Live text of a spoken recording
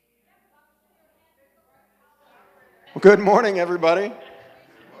Well, good morning, everybody.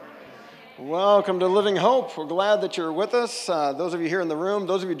 Welcome to Living Hope. We're glad that you're with us. Those of you here in the room,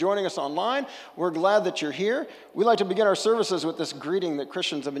 those of you joining us online, we're glad that you're here. We like to begin our services with this greeting that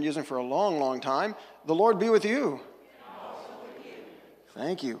Christians have been using for a long, long time. The Lord be with you. And also with you.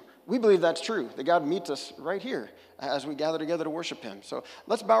 Thank you. We believe that's true, that God meets us right here as we gather together to worship Him. So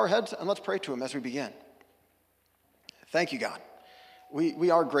let's bow our heads and let's pray to Him as we begin. Thank you, God. We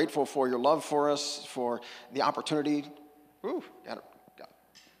are grateful for your love for us, for the opportunity.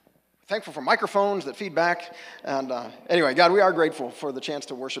 Thankful for microphones that feed back. And anyway, God, we are grateful for the chance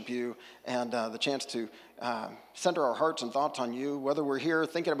to worship you and the chance to center our hearts and thoughts on you, whether we're here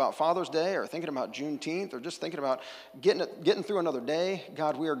thinking about Father's Day or thinking about Juneteenth or just thinking about getting through another day.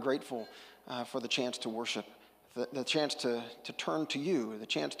 God, we are grateful for the chance to worship, the chance to turn to you, the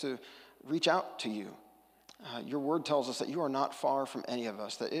chance to reach out to you. Your word tells us that you are not far from any of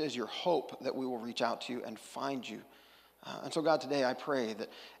us, that it is your hope that we will reach out to you and find you. And so, God, today I pray that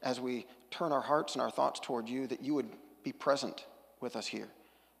as we turn our hearts and our thoughts toward you, that you would be present with us here,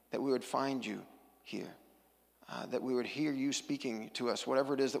 that we would find you here, that we would hear you speaking to us,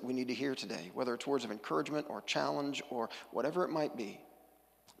 whatever it is that we need to hear today, whether it's words of encouragement or challenge or whatever it might be,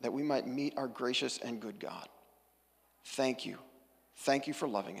 that we might meet our gracious and good God. Thank you. Thank you for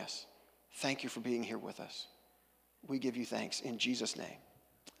loving us. Thank you for being here with us. We give you thanks in Jesus' name.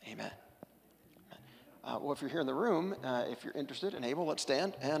 Amen. Well, if you're here in the room, if you're interested and able, let's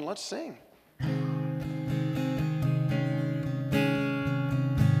stand and let's sing.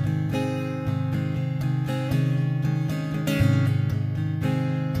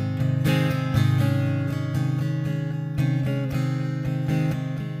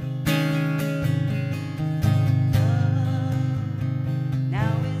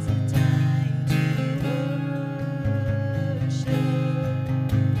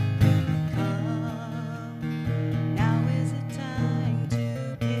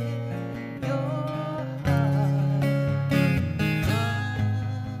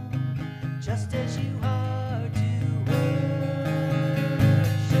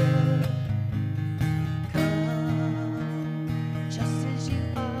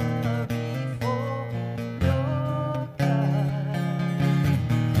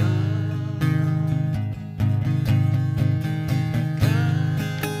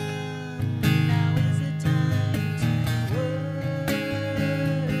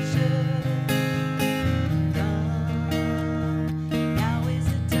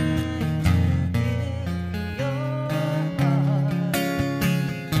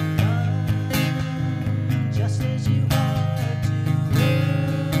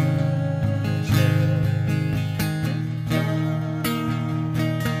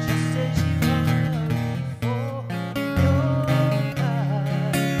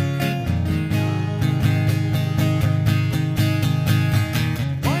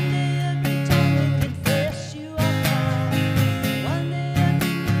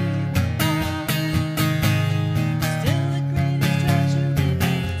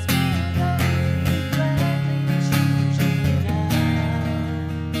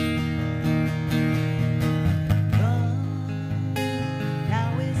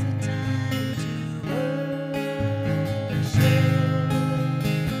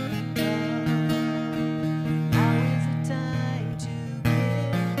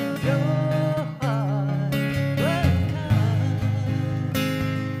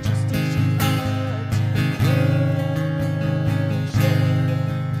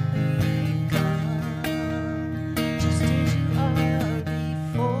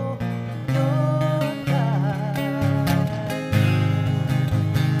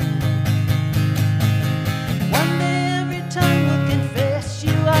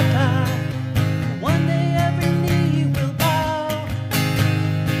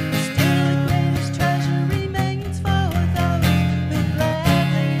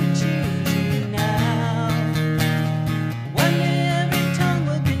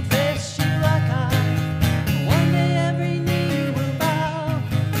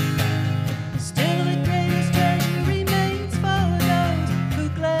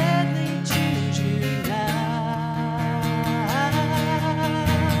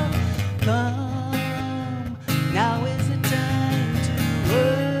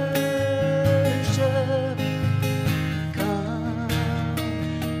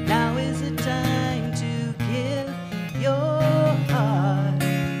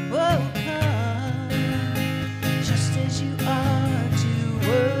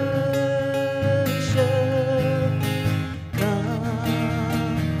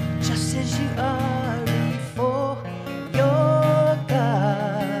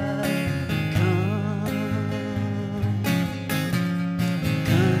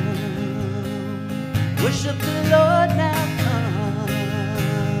 Worship the Lord now.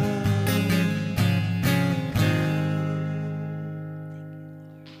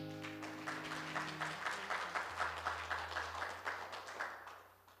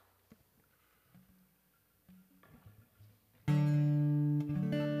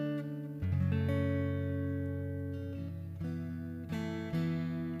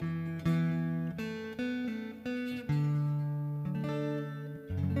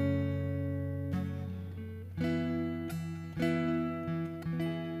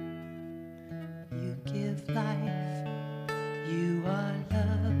 You give life, you are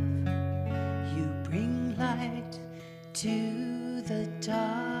love, you bring light to the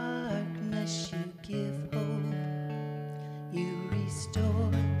darkness, you give hope, you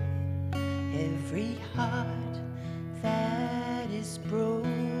restore every heart that is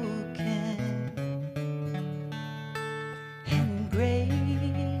broken. And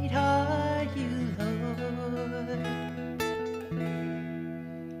great are you, Lord.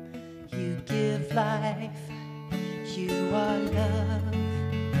 You give life, you are love,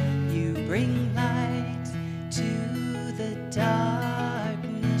 you bring light to the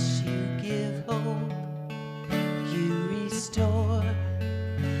darkness, you give hope, you restore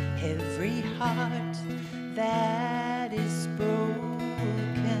every heart that is broken.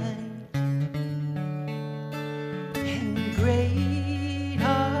 And great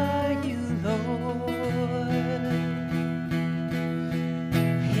are you, Lord.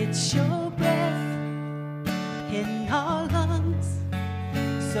 It's your breath in our lungs,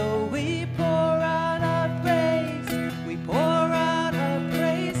 so we pour out our praise. We pour out our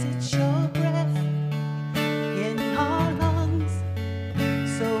praise. It's your breath in our lungs,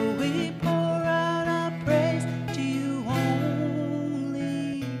 so we pour out our praise to you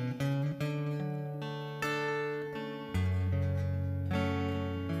only.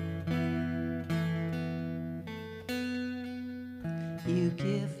 You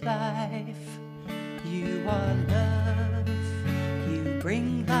give life, you are love, you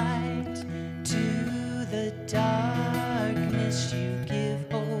bring light to the darkness, you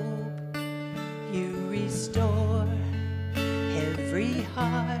give hope, you restore every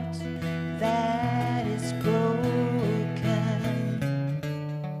heart that is broken.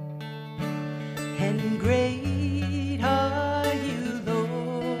 And great are you, Lord.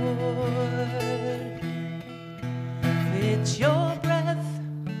 It's your breath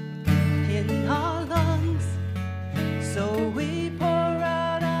in our lungs, so we pour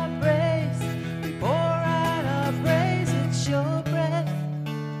out our praise. We pour out our praise. It's your breath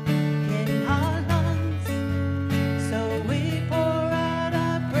in our lungs, so we pour out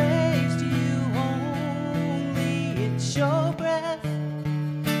our praise to you only. It's your breath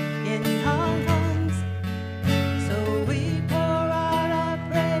in our lungs, so we pour out our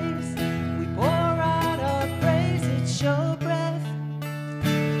praise. We pour out our praise. It's your breath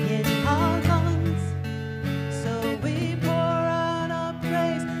in our lungs, so we pour out our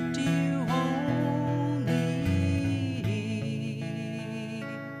praise to you only.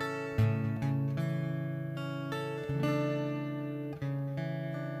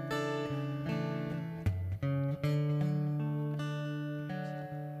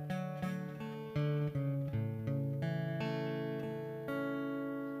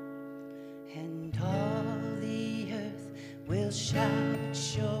 And all the earth will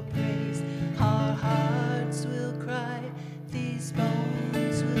shout your praise. Our hearts will cry. These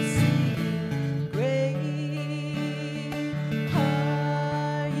bones will sing. Great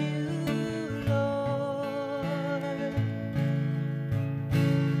are you, Lord.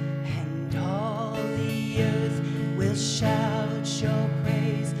 And all the earth will shout your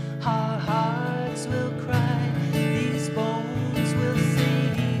praise. Our hearts will cry. These bones will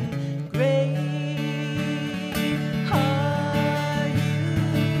sing. Great are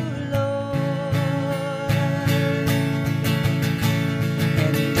you,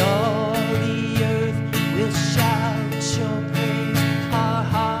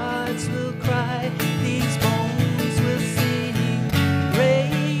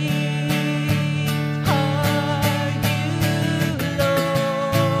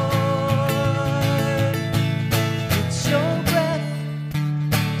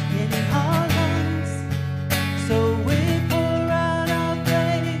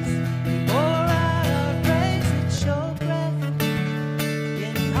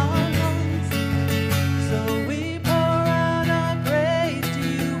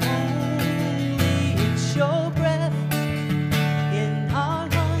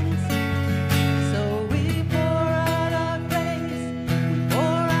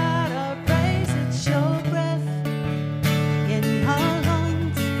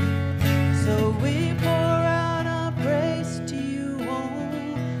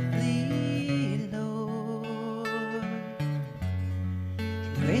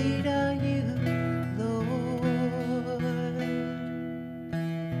 Great are you, Lord.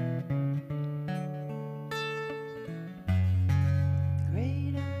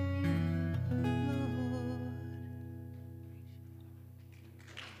 Great are you, Lord.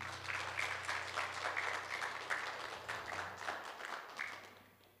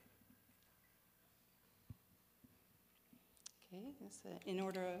 Okay, in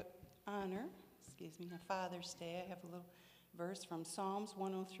order of honor, on Father's Day, I have a little verse from Psalms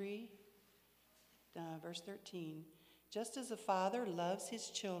 103, verse 13. Just as a father loves his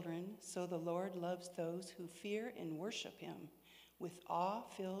children, so the Lord loves those who fear and worship him with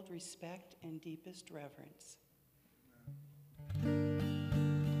awe-filled respect and deepest reverence.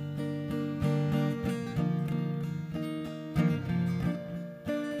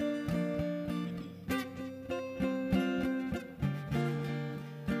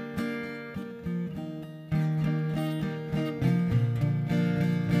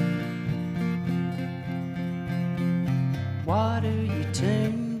 Water you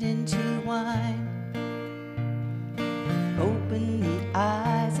turned into wine, open the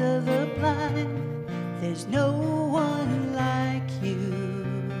eyes of the blind. There's no one like you,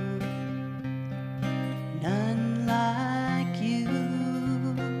 none like you.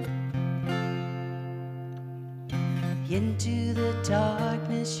 Into the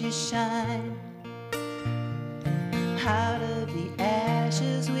darkness you shine, out of the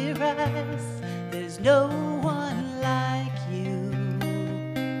ashes we rise. There's no one like you,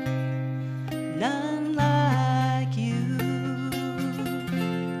 none like you.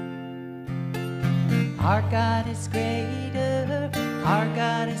 Our God is greater, our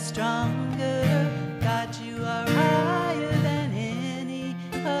God is stronger. God, you are higher than any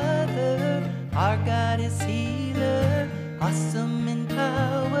other. Our God is healer, awesome in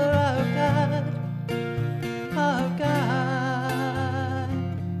power. Our God, our God.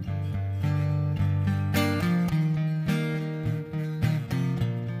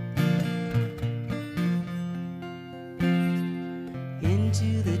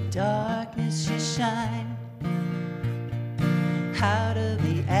 Into the darkness you shine, out of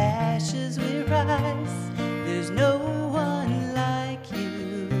the ashes we rise. There's no one like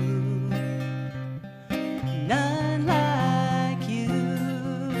you, none like you.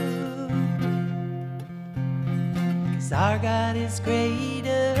 'Cause our God is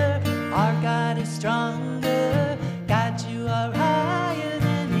greater, our God is stronger. God, you are higher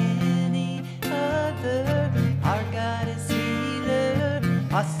than any other. Our God is healer,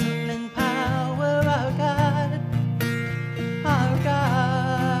 awesome in power. Our God, our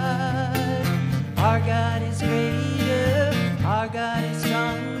God. Our God is greater, our God is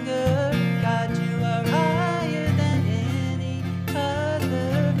stronger. God, you are higher than any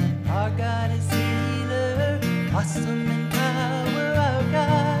other. Our God is healer, awesome in power. Our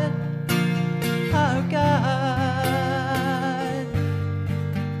God, our God.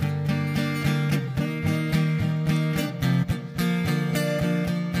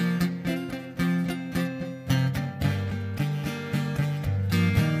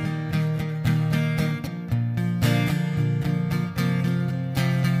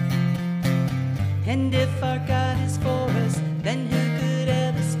 And if our God is for us, then who could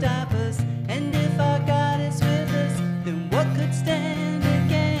ever stop us? And if our God is with us, then what could stand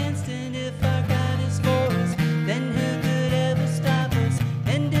against? And if our God is for us, then who could ever stop us?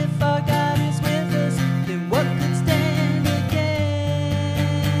 And if our God is with us, then what could stand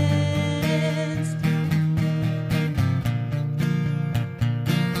against?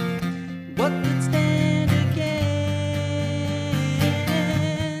 What could stand against?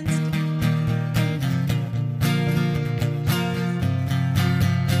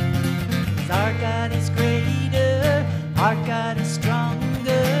 'Cause our God is greater, our God is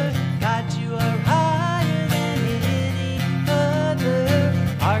stronger. God, you are higher than any other.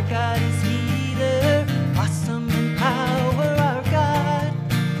 Our God is healer, awesome in power. Our God,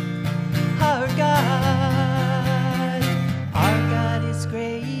 our God. Our God is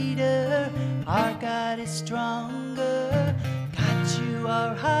greater, our God is stronger. God, you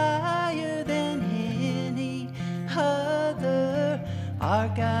are higher than any other. Our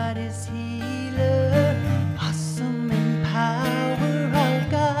God is healer, awesome in power. Our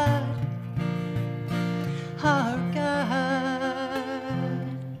God, our God.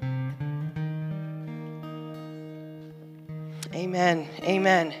 Amen.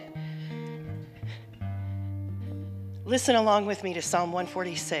 Amen. Listen along with me to Psalm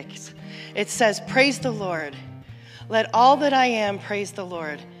 146. It says, "Praise the Lord. Let all that I am praise the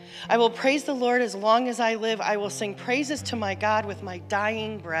Lord. I will praise the Lord as long as I live. I will sing praises to my God with my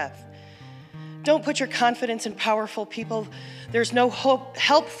dying breath. Don't put your confidence in powerful people. There's no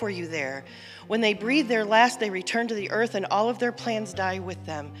help for you there. When they breathe their last, they return to the earth, and all of their plans die with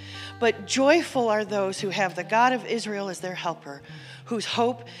them. But joyful are those who have the God of Israel as their helper, whose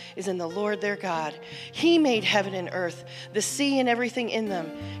hope is in the Lord their God. He made heaven and earth, the sea and everything in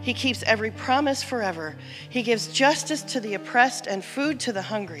them. He keeps every promise forever. He gives justice to the oppressed and food to the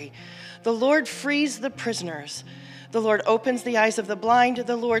hungry. The Lord frees the prisoners. The Lord opens the eyes of the blind.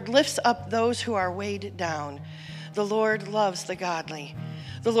 The Lord lifts up those who are weighed down. The Lord loves the godly.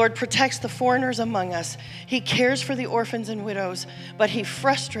 The Lord protects the foreigners among us. He cares for the orphans and widows, but he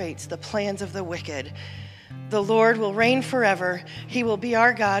frustrates the plans of the wicked. The Lord will reign forever. He will be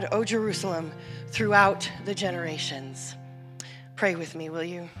our God, O Jerusalem, throughout the generations. Pray with me, will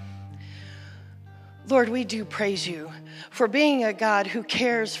you? Lord, we do praise you for being a God who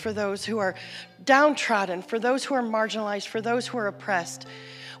cares for those who are downtrodden, for those who are marginalized, for those who are oppressed.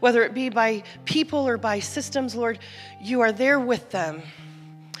 Whether it be by people or by systems, Lord, you are there with them,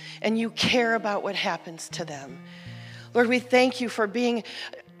 and you care about what happens to them. Lord, we thank you for being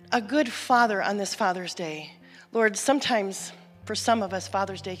a good father on this Father's Day. Lord, sometimes for some of us,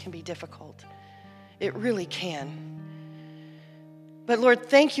 Father's Day can be difficult. It really can. But Lord,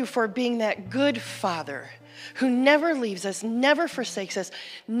 thank you for being that good father who never leaves us, never forsakes us,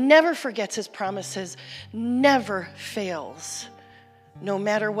 never forgets his promises, never fails, no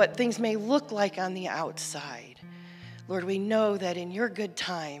matter what things may look like on the outside. Lord, we know that in your good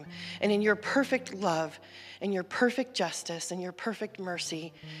time and in your perfect love and your perfect justice and your perfect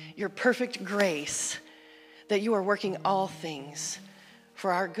mercy, your perfect grace, that you are working all things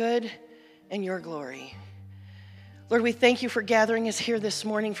for our good and your glory. Lord, we thank you for gathering us here this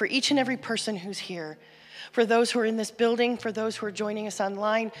morning, for each and every person who's here, for those who are in this building, for those who are joining us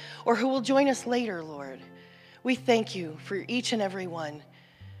online, or who will join us later, Lord. We thank you for each and every one,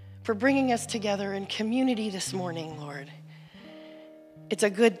 for bringing us together in community this morning, Lord. It's a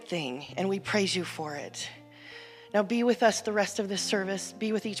good thing, and we praise you for it. Now be with us the rest of this service.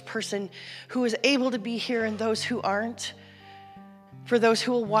 Be with each person who is able to be here and those who aren't. For those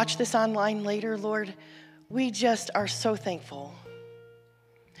who will watch this online later, Lord, we just are so thankful.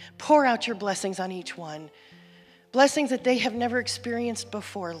 Pour out your blessings on each one, blessings that they have never experienced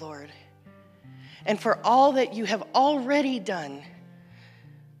before, Lord. And for all that you have already done,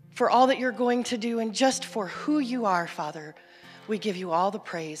 for all that you're going to do, and just for who you are, Father, we give you all the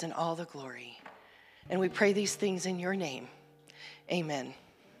praise and all the glory. And we pray these things in your name. Amen.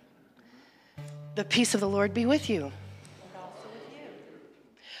 The peace of the Lord be with you.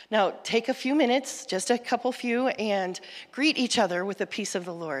 Now, take a few minutes, just a couple few, and greet each other with the peace of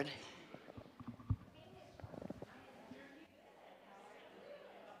the Lord.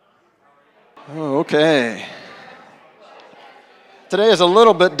 Okay. Today is a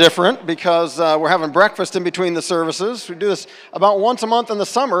little bit different because we're having breakfast in between the services. We do this about once a month in the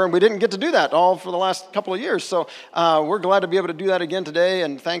summer, and we didn't get to do that all for the last couple of years. So we're glad to be able to do that again today,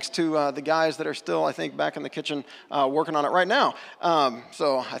 and thanks to the guys that are still, I think, back in the kitchen working on it right now.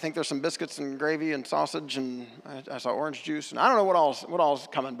 So I think there's some biscuits and gravy and sausage, and I saw orange juice, and I don't know what all's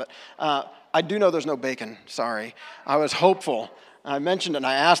coming, but I do know there's no bacon. Sorry. I was hopeful. I mentioned it, and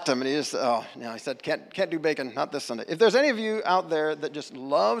I asked him, and he said, can't do bacon, not this Sunday. If there's any of you out there that just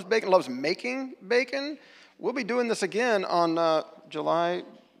loves bacon, loves making bacon, we'll be doing this again on July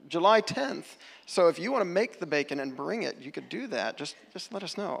 10th. So if you want to make the bacon and bring it, you could do that. Just let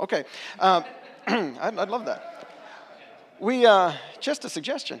us know. Okay, I'd love that. Just a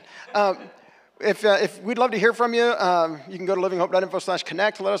suggestion. If we'd love to hear from you, you can go to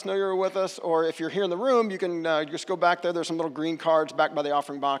livinghope.info/connect. Let us know you're with us. Or if you're here in the room, you can just go back there. There's some little green cards back by the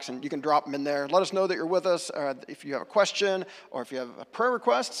offering box, and you can drop them in there. Let us know that you're with us. If you have a question, or if you have a prayer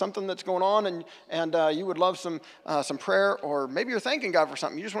request, something that's going on, and you would love some prayer, or maybe you're thanking God for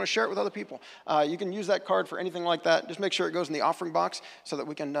something. You just want to share it with other people. You can use that card for anything like that. Just make sure it goes in the offering box so that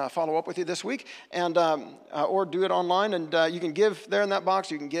we can follow up with you this week, and or do it online. And you can give there in that box.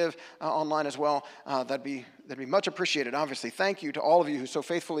 You can give online as well. That'd be much appreciated, obviously. Thank you to all of you who so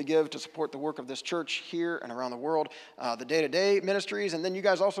faithfully give to support the work of this church here and around the world, the day-to-day ministries, and then you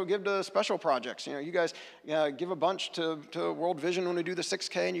guys also give to special projects. You know, you guys give a bunch to World Vision when we do the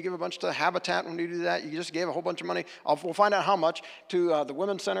 6K, and you give a bunch to Habitat when we do that. You just gave a whole bunch of money. We'll find out how much to the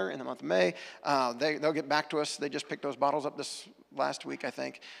Women's Center in the month of May. They'll get back to us. They just picked those bottles up this last week, I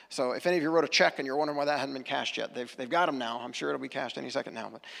think. So if any of you wrote a check and you're wondering why that hadn't been cashed yet, they've got them now. I'm sure it'll be cashed any second now.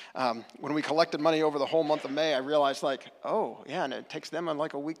 But when we collected money over the whole month of May, I realized and it takes them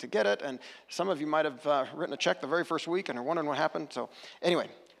like a week to get it. And some of you might have written a check the very first week and are wondering what happened. So anyway,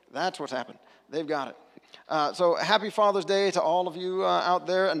 that's what's happened. They've got it. So happy Father's Day to all of you out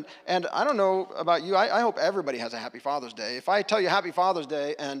there. And I don't know about you. I hope everybody has a happy Father's Day. If I tell you happy Father's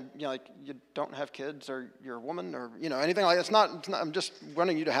Day and you don't have kids or you're a woman or anything like that, it's not, I'm just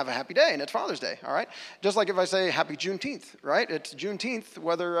wanting you to have a happy day, and it's Father's Day, all right? Just like if I say happy Juneteenth, right? It's Juneteenth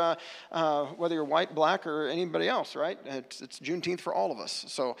whether you're white, black, or anybody else, right? It's Juneteenth for all of us.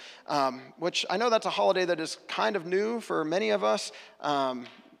 So, which I know that's a holiday that is kind of new for many of us.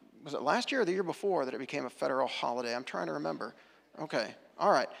 Was it last year or the year before that it became a federal holiday? I'm trying to remember. Okay,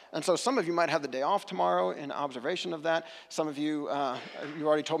 all right. And so some of you might have the day off tomorrow in observation of that. Some of you, you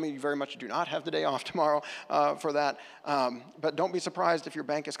already told me you very much do not have the day off tomorrow for that. But don't be surprised if your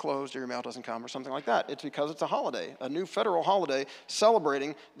bank is closed or your mail doesn't come or something like that. It's because it's a holiday, a new federal holiday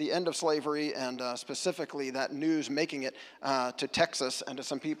celebrating the end of slavery and specifically that news making it to Texas and to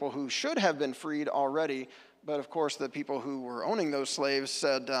some people who should have been freed already. But of course, the people who were owning those slaves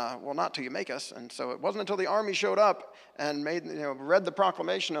said, well, not till you make us. And so it wasn't until the army showed up and read the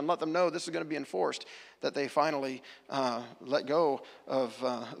proclamation and let them know this is going to be enforced that they finally let go of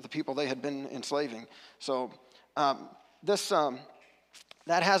the people they had been enslaving. So that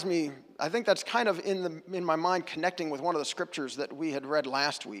has me, I think that's kind of in my mind connecting with one of the scriptures that we had read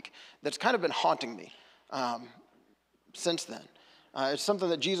last week that's kind of been haunting me since then. It's something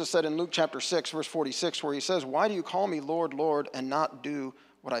that Jesus said in Luke chapter 6, verse 46, where he says, "Why do you call me Lord, Lord, and not do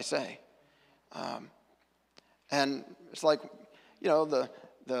what I say?" And it's like,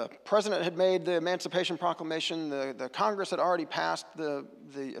 the president had made the Emancipation Proclamation, the Congress had already passed the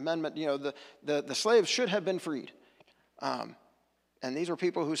amendment, the slaves should have been freed. And these were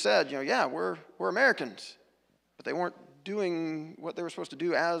people who said, yeah, we're Americans, but they weren't doing what they were supposed to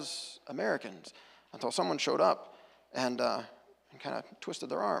do as Americans until someone showed up and kind of twisted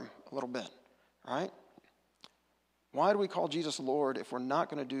their arm a little bit, right? Why do we call Jesus Lord if we're not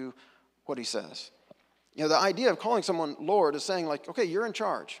going to do what he says? The idea of calling someone Lord is saying like, okay, you're in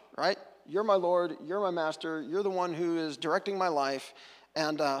charge, right? You're my Lord, you're my master, you're the one who is directing my life.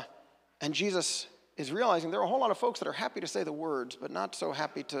 And Jesus is realizing there are a whole lot of folks that are happy to say the words, but not so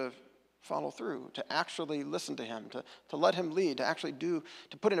happy to follow through, to actually listen to him, to let him lead, to actually to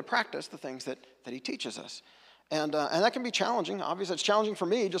put into practice the things that he teaches us. And that can be challenging. Obviously, it's challenging for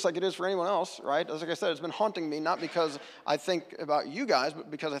me, just like it is for anyone else, right? As like I said, it's been haunting me, not because I think about you guys,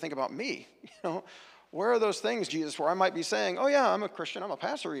 but because I think about me. Where are those things, Jesus, where I might be saying, oh, yeah, I'm a Christian, I'm a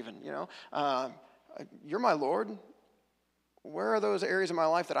pastor even, you're my Lord. Where are those areas in my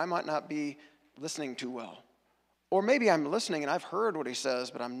life that I might not be listening too well? Or maybe I'm listening and I've heard what he says,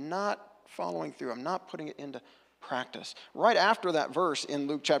 but I'm not following through. I'm not putting it into practice. Right after that verse in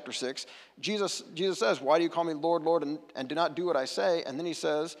Luke chapter 6, Jesus says, "Why do you call me Lord, Lord, and do not do what I say?" And then he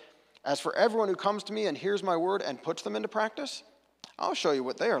says, "As for everyone who comes to me and hears my word and puts them into practice, I'll show you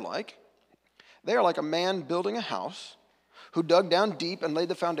what they are like. They are like a man building a house who dug down deep and laid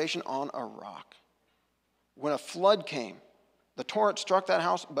the foundation on a rock. When a flood came, the torrent struck that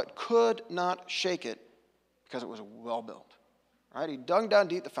house but could not shake it because it was well built." Right? He dug down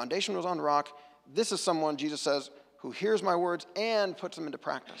deep, the foundation was on rock. This is someone, Jesus says, who hears my words and puts them into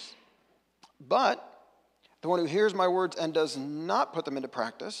practice. But the one who hears my words and does not put them into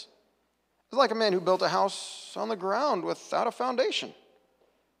practice is like a man who built a house on the ground without a foundation.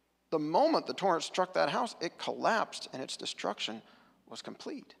 The moment the torrent struck that house, it collapsed and its destruction was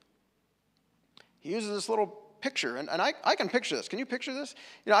complete. He uses this little picture, and I can picture this. Can you picture this?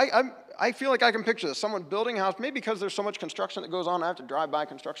 I feel like I can picture this. Someone building a house, maybe because there's so much construction that goes on. I have to drive by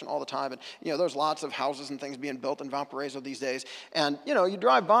construction all the time, and there's lots of houses and things being built in Valparaiso these days. And you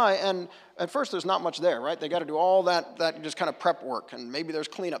drive by, and at first there's not much there, right? They got to do all that just kind of prep work, and maybe there's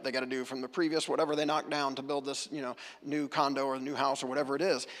cleanup they got to do from the previous whatever they knocked down to build this new condo or new house or whatever it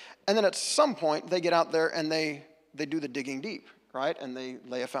is. And then at some point they get out there and they do the digging deep, right? And they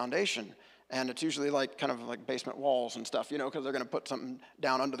lay a foundation. And it's usually kind of like basement walls and stuff, because they're going to put something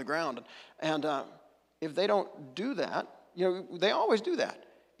down under the ground. And if they don't do that, they always do that.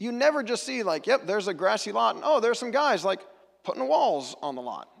 You never just see yep, there's a grassy lot, and there's some guys putting walls on the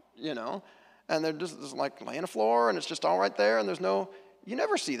lot, and they're just laying a floor, and it's just all right there, and you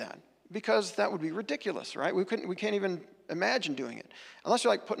never see that because that would be ridiculous, right? We can't even imagine doing it. Unless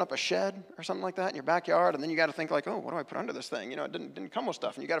you're putting up a shed or something like that in your backyard, and then you got to think what do I put under this thing? It didn't come with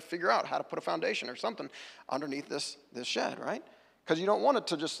stuff, and you got to figure out how to put a foundation or something underneath this shed, right? Because you don't want it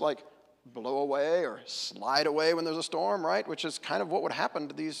to just blow away or slide away when there's a storm, right? Which is kind of what would happen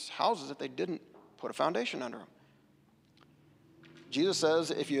to these houses if they didn't put a foundation under them. Jesus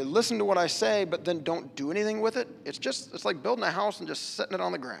says, if you listen to what I say, but then don't do anything with it, it's like building a house and just setting it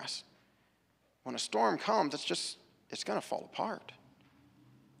on the grass. When a storm comes, it's going to fall apart.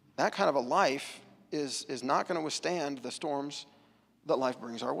 That kind of a life is not going to withstand the storms that life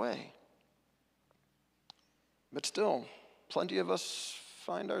brings our way. But still, plenty of us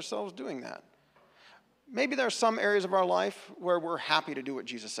find ourselves doing that. Maybe there are some areas of our life where we're happy to do what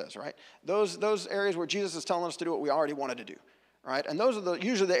Jesus says, right? Those areas where Jesus is telling us to do what we already wanted to do, right? And those are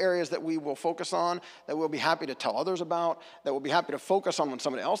usually the areas that we will focus on, that we'll be happy to tell others about, that we'll be happy to focus on when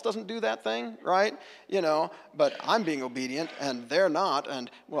somebody else doesn't do that thing, right? But I'm being obedient and they're not, and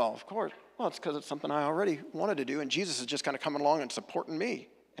well, of course, it's because it's something I already wanted to do, and Jesus is just kind of coming along and supporting me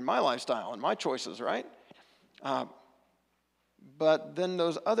in my lifestyle and my choices, right? But then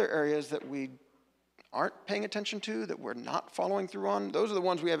those other areas that we aren't paying attention to, that we're not following through on, those are the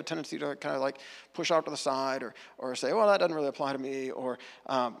ones we have a tendency to kind of like push out to the side or say, well, that doesn't really apply to me.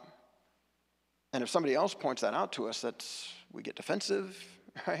 And if somebody else points that out to us, we get defensive,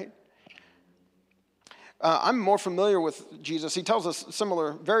 right? I'm more familiar with Jesus. He tells us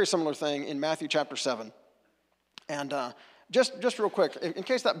very similar thing in Matthew chapter 7. And just real quick, in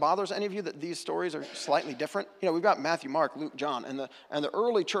case that bothers any of you that these stories are slightly different, we've got Matthew, Mark, Luke, John, and the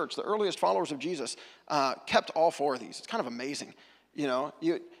early church, the earliest followers of Jesus, kept all four of these. It's kind of amazing.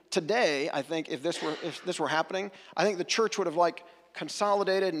 Today, I think if this were happening, I think the church would have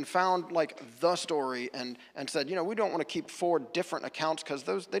consolidated and found the story and said, we don't want to keep four different accounts because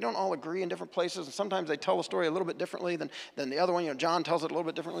they don't all agree in different places, and sometimes they tell the story a little bit differently than the other one. John tells it a little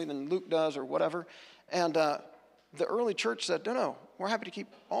bit differently than Luke does or whatever, and the early church said, no, we're happy to keep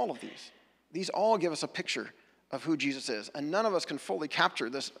all of these. These all give us a picture of who Jesus is. And none of us can fully capture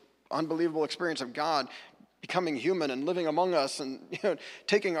this unbelievable experience of God becoming human and living among us and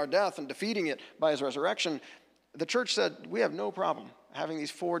taking our death and defeating it by his resurrection. The church said, we have no problem having these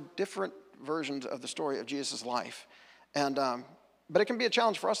four different versions of the story of Jesus' life. But it can be a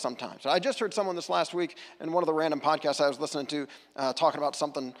challenge for us sometimes. I just heard someone this last week in one of the random podcasts I was listening to talking about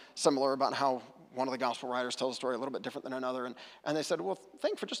something similar about how one of the gospel writers tells a story a little bit different than another. And they said, well,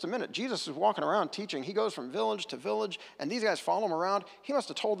 think for just a minute. Jesus is walking around teaching. He goes from village to village, and these guys follow him around. He must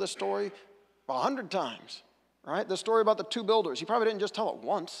have told this story 100 times, right? The story about the two builders. He probably didn't just tell it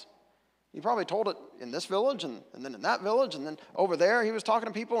once. He probably told it in this village and then in that village, and then over there he was talking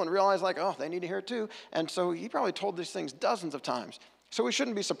to people and realized they need to hear it too. And so he probably told these things dozens of times. So we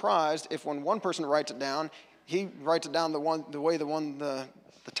shouldn't be surprised if when one person writes it down, he writes it down the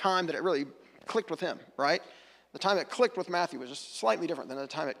time that it really clicked with him, right? The time it clicked with Matthew was just slightly different than the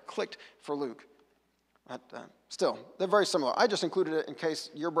time it clicked for Luke. But still, they're very similar. I just included it in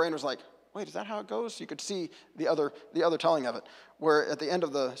case your brain was like, wait, is that how it goes? You could see the other telling of it, where at the end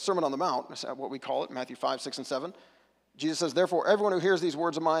of the Sermon on the Mount, what we call it, Matthew 5, 6, and 7, Jesus says, therefore, everyone who hears these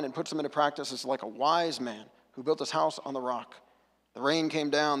words of mine and puts them into practice is like a wise man who built his house on the rock. The rain came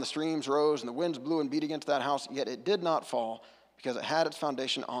down, the streams rose, and the winds blew and beat against that house, yet it did not fall because it had its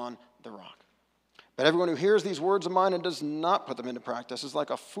foundation on the rock. But everyone who hears these words of mine and does not put them into practice is like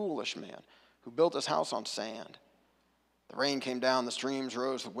a foolish man who built his house on sand. The rain came down, the streams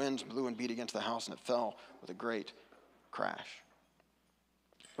rose, the winds blew and beat against the house, and it fell with a great crash.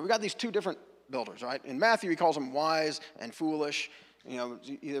 But we got these two different builders, right? In Matthew, he calls them wise and foolish,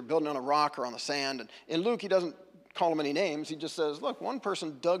 either building on a rock or on the sand. And in Luke, he doesn't call them any names. He just says, look, one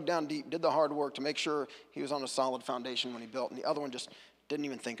person dug down deep, did the hard work to make sure he was on a solid foundation when he built, and the other one just didn't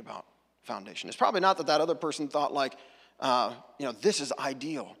even think about foundation. It's probably not that other person thought this is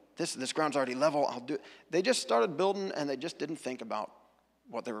ideal. This ground's already level. I'll do it. They just started building, and they just didn't think about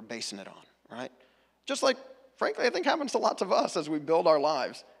what they were basing it on, right? Just like, frankly, I think happens to lots of us as we build our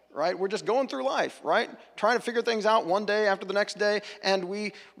lives, right? We're just going through life, right? Trying to figure things out one day after the next day, and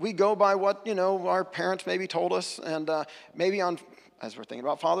we go by what, our parents maybe told us, and maybe as we're thinking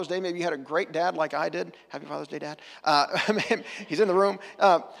about Father's Day, maybe you had a great dad like I did. Happy Father's Day, Dad. He's in the room.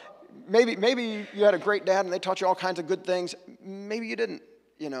 Maybe you had a great dad and they taught you all kinds of good things. Maybe you didn't,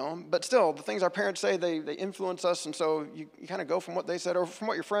 But still, the things our parents say, they influence us. And so you kind of go from what they said or from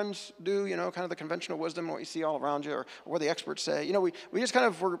what your friends do, kind of the conventional wisdom, what you see all around you or what the experts say. We just kind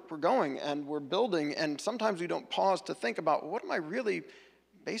of, we're going and we're building. And sometimes we don't pause to think about, what am I really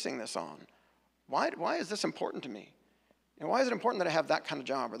basing this on? Why is this important to me? Why is it important that I have that kind of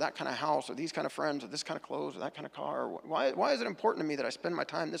job or that kind of house or these kind of friends or this kind of clothes or that kind of car? Or why is it important to me that I spend my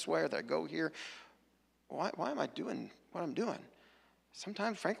time this way or that I go here? Why am I doing what I'm doing?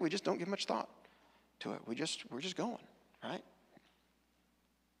 Sometimes, frankly, we just don't give much thought to it. We're just going, right?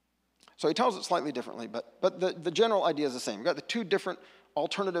 So he tells it slightly differently, but the general idea is the same. We've got the two different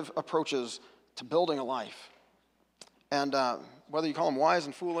alternative approaches to building a life. And whether you call them wise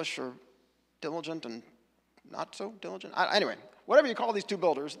and foolish or diligent and not so diligent. Anyway, whatever you call these two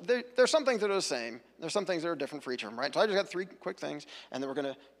builders, there's some things that are the same. There's some things that are different for each of them, right? So I just got three quick things, and then we're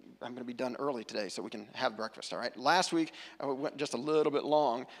going to I'm going to be done early today so we can have breakfast, all right? Last week, I went just a little bit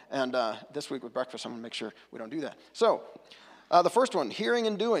long, and this week with breakfast, I'm going to make sure we don't do that. So, the first one, hearing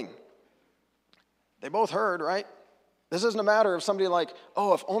and doing. They both heard, right? This isn't a matter of somebody like,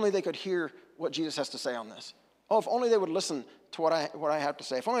 oh, if only they could hear what Jesus has to say on this. Oh, if only they would listen to what I have to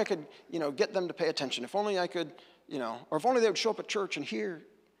say. If only I could, get them to pay attention. If only I could, or if only they would show up at church and hear.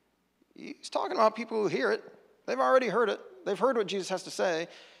 He's talking about people who hear it. They've already heard it. They've heard what Jesus has to say.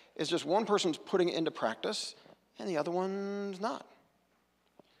 It's just one person's putting it into practice and the other one's not.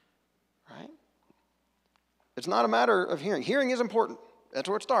 Right? It's not a matter of hearing. Hearing is important. That's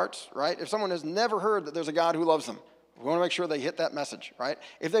where it starts, right? If someone has never heard that there's a God who loves them, we want to make sure they hit that message, right?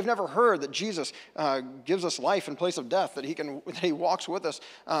 If they've never heard that Jesus gives us life in place of death, that he walks with us,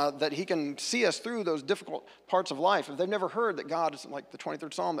 that he can see us through those difficult parts of life, if they've never heard that God is like the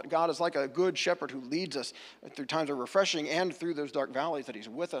 23rd Psalm, that God is like a good shepherd who leads us through times of refreshing and through those dark valleys, that he's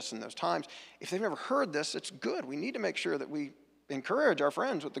with us in those times, if they've never heard this, it's good. We need to make sure that we encourage our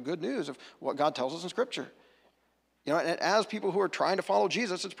friends with the good news of what God tells us in Scripture. And as people who are trying to follow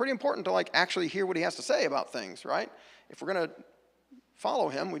Jesus, it's pretty important to actually hear what he has to say about things, right? If we're going to follow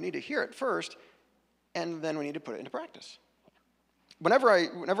him, we need to hear it first, and then we need to put it into practice. Whenever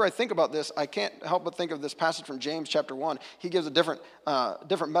I think about this, I can't help but think of this passage from James chapter 1. He gives a different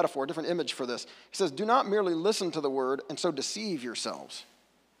metaphor, different image for this. He says, do not merely listen to the word and so deceive yourselves.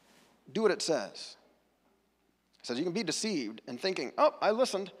 Do what it says. He says you can be deceived in thinking, oh, I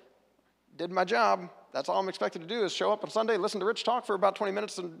listened, did my job. That's all I'm expected to do is show up on Sunday, listen to Rich talk for about 20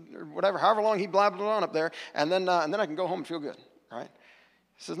 minutes or whatever, however long he blabbed on up there, and then I can go home and feel good, right?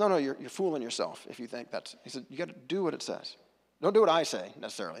 He says, no, you're fooling yourself if you think that's. He said, you got to do what it says. Don't do what I say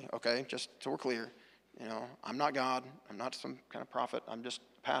necessarily, okay? Just so we're clear, I'm not God. I'm not some kind of prophet. I'm just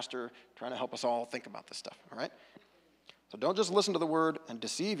a pastor trying to help us all think about this stuff, all right? So don't just listen to the word and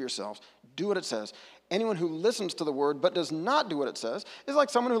deceive yourselves. Do what it says. Anyone who listens to the word but does not do what it says is like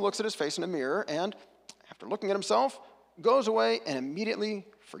someone who looks at his face in a mirror and, after looking at himself, goes away and immediately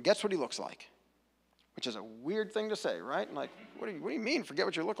forgets what he looks like, which is a weird thing to say, right? Like, what do you mean, forget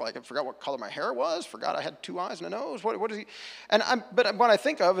what you look like? I forgot what color my hair was, forgot I had 2 eyes and a nose. What is he? But what I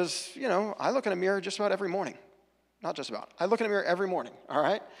think of is, I look in a mirror just about every morning. Not just about. I look in a mirror every morning, all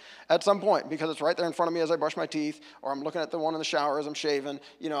right? At some point, because it's right there in front of me as I brush my teeth, or I'm looking at the one in the shower as I'm shaving.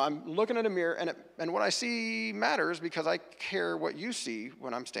 I'm looking at a mirror, and what I see matters because I care what you see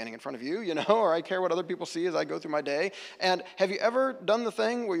when I'm standing in front of you, or I care what other people see as I go through my day. And have you ever done the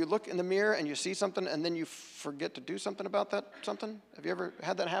thing where you look in the mirror and you see something and then you forget to do something about that something? Have you ever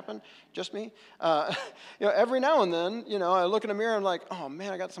had that happen? Just me? Every now and then, I look in the mirror and I'm like, oh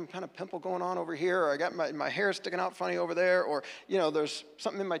man, I got some kind of pimple going on over here, or I got my hair sticking out funny over there, or there's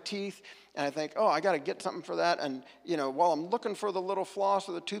something in my teeth, and I think, oh, I got to get something for that, and while I'm looking for the little floss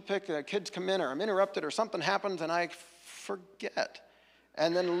or the toothpick, kids come in, or I'm interrupted, or something happens, and I forget.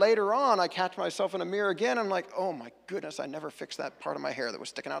 And then later on, I catch myself in a mirror again, and I'm like, oh my goodness, I never fixed that part of my hair that was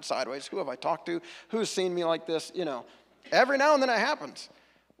sticking out sideways. Who have I talked to? Who's seen me like this? Every now and then it happens,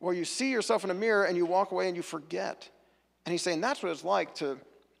 where you see yourself in a mirror and you walk away and you forget. And he's saying that's what it's like to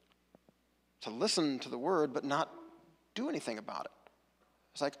listen to the word but not do anything about it.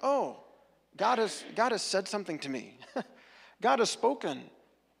 It's like, oh, God has said something to me. God has spoken.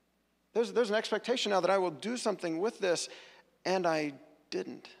 There's an expectation now that I will do something with this, and I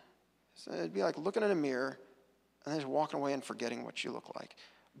didn't. So it'd be like looking in a mirror and then just walking away and forgetting what you look like.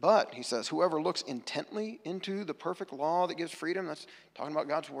 But, he says, whoever looks intently into the perfect law that gives freedom, that's talking about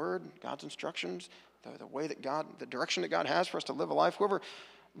God's word, God's instructions, the way that the direction that God has for us to live a life, whoever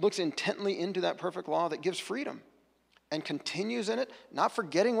looks intently into that perfect law that gives freedom and continues in it, not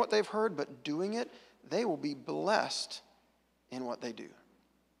forgetting what they've heard, but doing it, they will be blessed in what they do.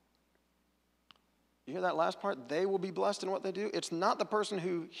 You hear that last part? They will be blessed in what they do. It's not the person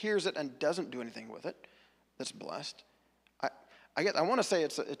who hears it and doesn't do anything with it that's blessed. I want to say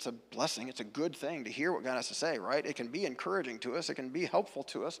it's a blessing. It's a good thing to hear what God has to say, right? It can be encouraging to us. It can be helpful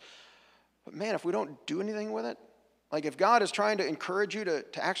to us. But man, if we don't do anything with it, like if God is trying to encourage you to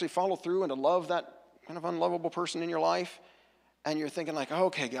actually follow through and to love that kind of unlovable person in your life, and you're thinking like, oh,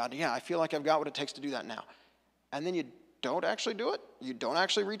 okay, God, yeah, I feel like I've got what it takes to do that now. And then you don't actually do it. You don't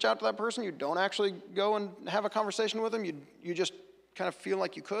actually reach out to that person. You don't actually go and have a conversation with them. You just kind of feel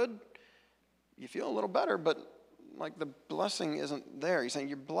like you could. You feel a little better, but like the blessing isn't there. He's saying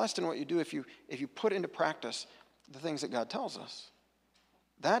you're blessed in what you do if you put into practice the things that God tells us.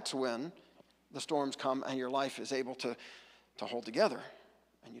 That's when the storms come and your life is able to hold together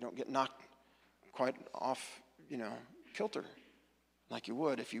and you don't get knocked quite off, kilter like you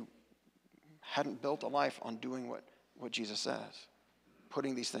would if you hadn't built a life on doing what Jesus says.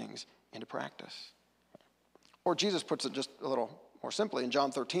 putting these things into practice. Or Jesus puts it just a little more simply. In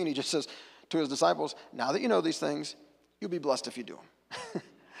John 13, he just says to his disciples, now that you know these things, you'll be blessed if you do them.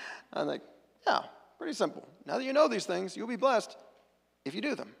 I'm like, yeah, pretty simple. Now that you know these things, you'll be blessed if you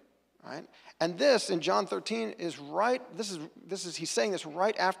do them. Right? And this in John 13 is right, he's saying this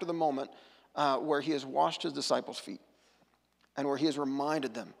right after the moment where he has washed his disciples' feet and where he has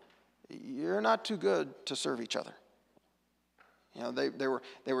reminded them, you're not too good to serve each other. You know,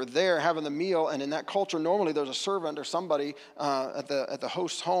 they were there having the meal, and in that culture, normally there's a servant or somebody at the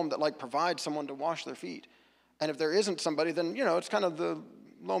host's home that like provides someone to wash their feet. And if there isn't somebody, then it's kind of the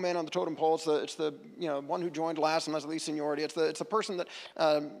low man on the totem pole. It's the one who joined last and has the least seniority. It's the person that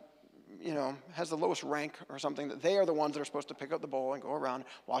has the lowest rank or something. That they are the ones that are supposed to pick up the bowl and go around,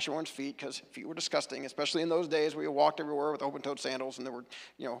 wash everyone's feet, because feet were disgusting, especially in those days where you walked everywhere with open-toed sandals and there were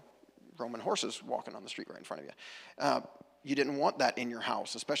Roman horses walking on the street right in front of you. You didn't want that in your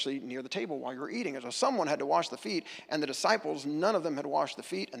house, especially near the table while you were eating. So someone had to wash the feet, and the disciples, none of them had washed the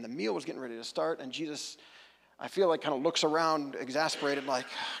feet, and the meal was getting ready to start, and Jesus, I feel like, kind of looks around exasperated like,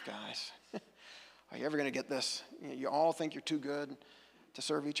 guys, are you ever going to get this? You all think you're too good to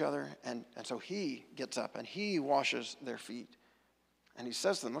serve each other? And so he gets up, and he washes their feet. And he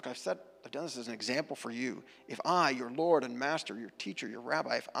says to them, look, I've done this as an example for you. If I, your Lord and Master, your teacher, your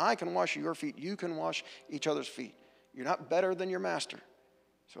rabbi, if I can wash your feet, you can wash each other's feet. You're not better than your master.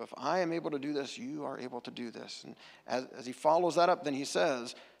 So if I am able to do this, you are able to do this. And as he follows that up, then he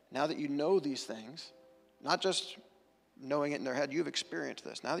says, now that you know these things, not just knowing it in their head, you've experienced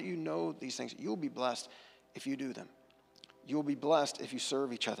this. Now that you know these things, you'll be blessed if you do them. You'll be blessed if you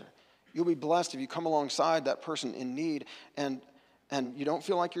serve each other. You'll be blessed if you come alongside that person in need and you don't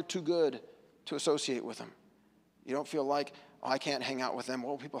feel like you're too good to associate with them. You don't feel like, I can't hang out with them. What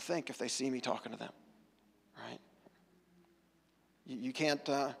will people think if they see me talking to them? Right? You can't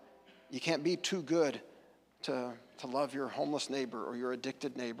be too good to love your homeless neighbor or your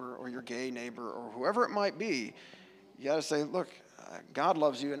addicted neighbor or your gay neighbor or whoever it might be. You got to say, look, God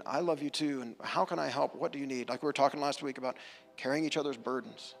loves you and I love you too, and how can I help? What do you need? Like we were talking last week about carrying each other's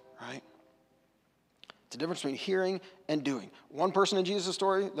burdens, right? It's the difference between hearing and doing. One person in Jesus'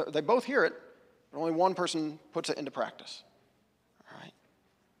 story, they both hear it, but only one person puts it into practice. All right.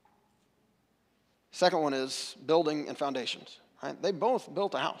 Second one is building and foundations. Right? They both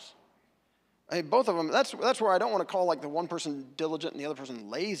built a house. Both of them, that's where I don't want to call like the one person diligent and the other person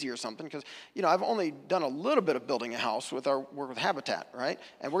lazy or something, because, I've only done a little bit of building a house with our work with Habitat, right?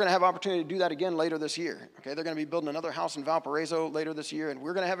 And we're going to have opportunity to do that again later this year, okay? They're going to be building another house in Valparaiso later this year, and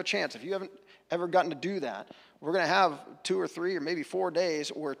we're going to have a chance. If you haven't ever gotten to do that, we're going to have 2 or 3 or maybe 4 days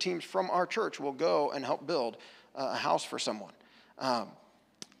where teams from our church will go and help build a house for someone.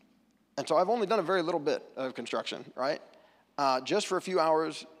 And so I've only done a very little bit of construction, right? Just for a few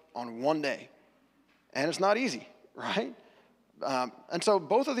hours on one day. And it's not easy, right? And so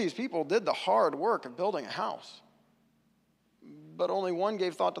both of these people did the hard work of building a house. But only one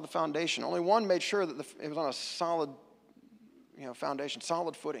gave thought to the foundation. Only one made sure that it was on a solid, foundation,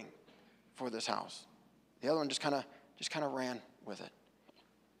 solid footing for this house. The other one just kind of ran with it.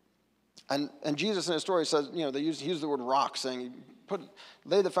 And Jesus in his story says, he used the word rock, saying he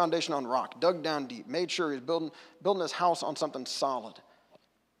laid the foundation on rock, dug down deep, made sure he was building his house on something solid.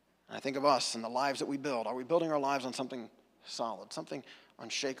 And I think of us and the lives that we build. Are we building our lives on something solid, something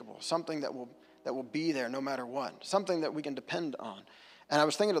unshakable, something that will be there no matter what, something that we can depend on? And I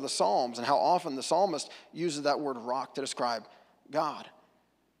was thinking of the Psalms and how often the psalmist uses that word rock to describe God.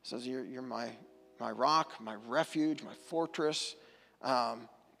 He says, you're my rock, my refuge, my fortress.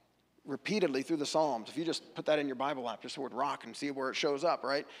 Repeatedly through the Psalms. If you just put that in your Bible app, just the word rock, and see where it shows up,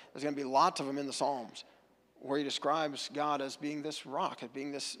 right? There's going to be lots of them in the Psalms where he describes God as being this rock, as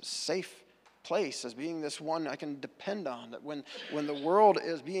being this safe place, as being this one I can depend on, that when the world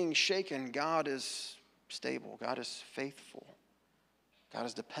is being shaken, God is stable, God is faithful, God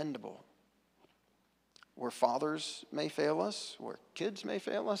is dependable. Where fathers may fail us, where kids may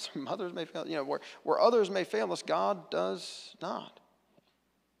fail us, mothers may fail, where others may fail us, God does not.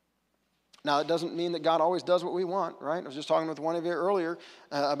 Now, it doesn't mean that God always does what we want, right? I was just talking with one of you earlier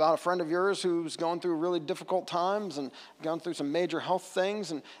about a friend of yours who's going through really difficult times and gone through some major health things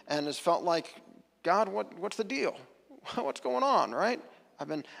and has felt like, God, what's the deal? What's going on, right?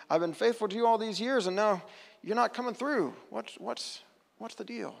 I've been faithful to you all these years, and now you're not coming through. What's the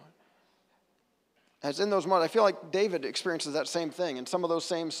deal? As in those moments, I feel like David experiences that same thing in some of those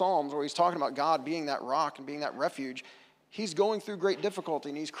same Psalms where he's talking about God being that rock and being that refuge. He's going through great difficulty,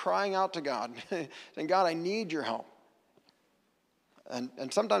 and he's crying out to God, saying, God, I need your help.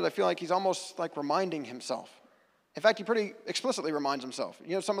 And sometimes I feel like he's almost like reminding himself In fact, he pretty explicitly reminds himself.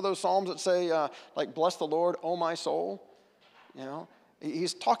 You know, some of those psalms that say, like, bless the Lord, O my soul, you know,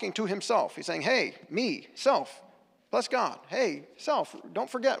 he's talking to himself. He's saying, hey, me, self, bless God. Hey, self, don't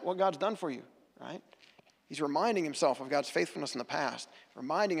forget what God's done for you, right? He's reminding himself of God's faithfulness in the past,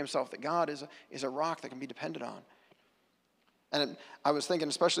 reminding himself that God is a rock that can be depended on. And I was thinking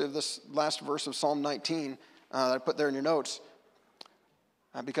especially of this last verse of Psalm 19 that I put there in your notes,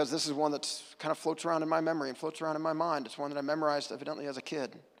 because this is one that's kind of floats around in my memory and floats around in my mind. It's one that I memorized evidently as a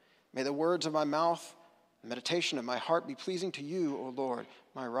kid. May the words of my mouth, the meditation of my heart be pleasing to you, O Lord,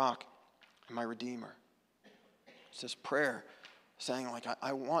 my rock and my redeemer. It's this prayer saying, like,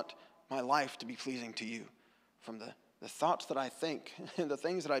 I want my life to be pleasing to you. From the thoughts that I think, the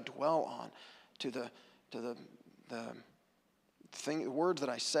things that I dwell on, to the words that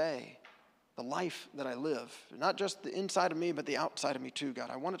I say, the life that I live. Not just the inside of me, but the outside of me too,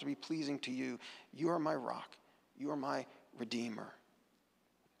 God. I want it to be pleasing to you. You are my rock. You are my redeemer.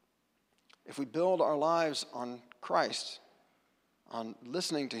 If we build our lives on Christ, on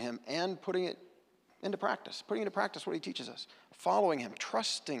listening to him and putting into practice what he teaches us, following him,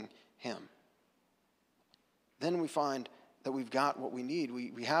 trusting him, then we find that we've got what we need.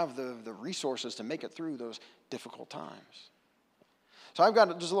 We have the resources to make it through those difficult times. So I've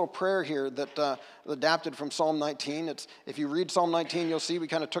got just a little prayer here that adapted from Psalm 19. If you read Psalm 19, you'll see we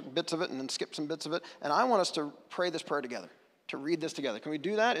kind of took bits of it and then skipped some bits of it. And I want us to pray this prayer together, to read this together. Can we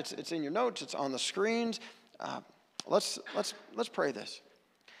do that? It's in your notes. It's on the screens. Let's pray this.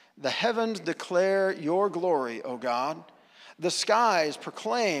 The heavens declare your glory, O God. The skies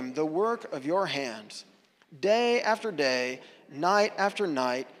proclaim the work of your hands. Day after day, night after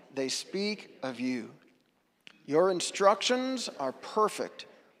night, they speak of you. Your instructions are perfect,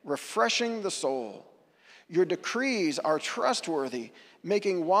 refreshing the soul. Your decrees are trustworthy,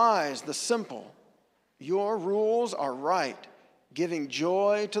 making wise the simple. Your rules are right, giving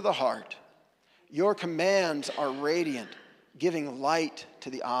joy to the heart. Your commands are radiant, giving light to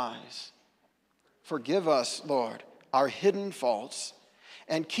the eyes. Forgive us, Lord, our hidden faults,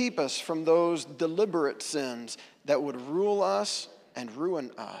 and keep us from those deliberate sins that would rule us and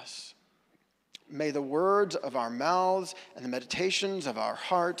ruin us. May the words of our mouths and the meditations of our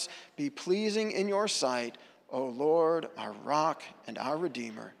hearts be pleasing in your sight, O Lord, our rock and our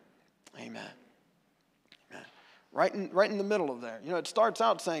redeemer. Amen. Amen. Right in the middle of there. You know, it starts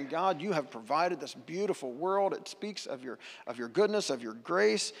out saying, God, you have provided this beautiful world. It speaks of your goodness, of your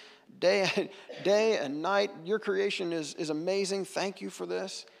grace. Day and night, your creation is amazing. Thank you for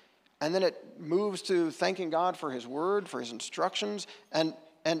this. And then it moves to thanking God for his word, for his instructions. And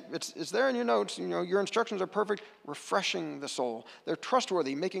it's there in your notes. You know, your instructions are perfect, refreshing the soul. They're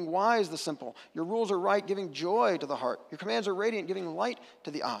trustworthy, making wise the simple. Your rules are right, giving joy to the heart. Your commands are radiant, giving light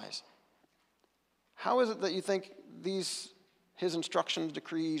to the eyes. How is it that you think his instructions,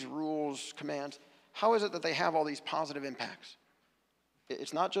 decrees, rules, commands, how is it that they have all these positive impacts?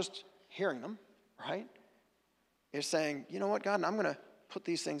 It's not just hearing them, right? It's saying, you know what, God, I'm going to put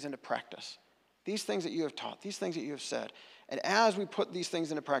these things into practice. These things that you have taught, these things that you have said. And as we put these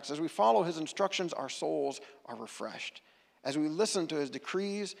things into practice, as we follow his instructions, our souls are refreshed. As we listen to his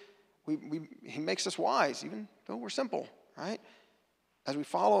decrees, he makes us wise, even though we're simple, right? As we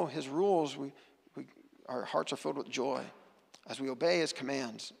follow his rules, our hearts are filled with joy. As we obey his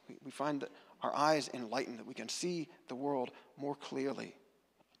commands, we find that our eyes enlighten, that we can see the world more clearly.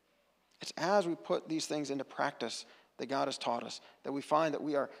 It's as we put these things into practice that God has taught us that we find that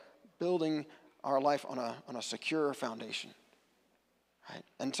we are building our life on a secure foundation. Right?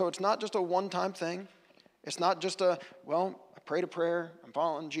 And so it's not just a one-time thing. It's not just I prayed a prayer, I'm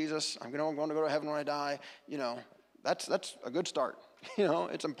following Jesus, I'm going to go to heaven when I die. You know, that's a good start. You know,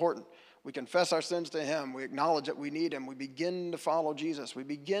 it's important. We confess our sins to him. We acknowledge that we need him. We begin to follow Jesus. We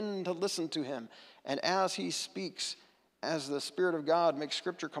begin to listen to him. And as he speaks, as the Spirit of God makes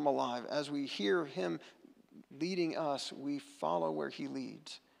Scripture come alive, as we hear him leading us, we follow where he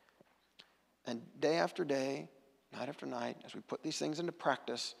leads. And day after day, night after night, as we put these things into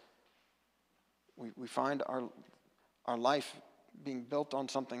practice, we find our life being built on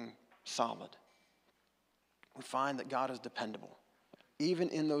something solid. We find that God is dependable, even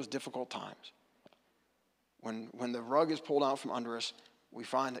in those difficult times. When the rug is pulled out from under us, we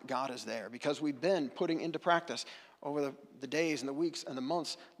find that God is there because we've been putting into practice over the days and the weeks and the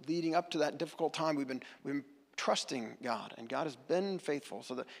months leading up to that difficult time. We've been trusting God, and God has been faithful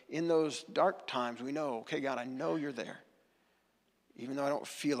so that in those dark times we know, okay, God, I know you're there. Even though I don't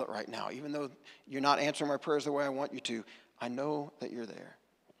feel it right now, even though you're not answering my prayers the way I want you to, I know that you're there.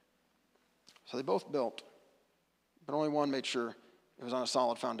 So they both built, but only one made sure it was on a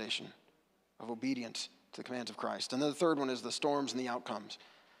solid foundation of obedience to the commands of Christ. And then the third one is the storms and the outcomes.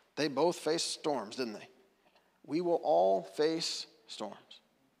 They both faced storms, didn't they? We will all face storms.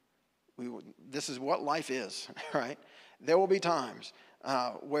 This is what life is, right? There will be times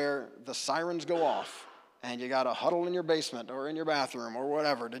where the sirens go off and you got to huddle in your basement or in your bathroom or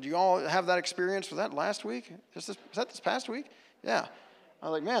whatever. Did you all have that experience? Was that last week? Was that this past week? Yeah. I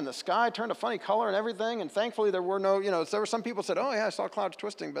was like, man, the sky turned a funny color and everything, and thankfully there were no, there were some people said, oh yeah, I saw clouds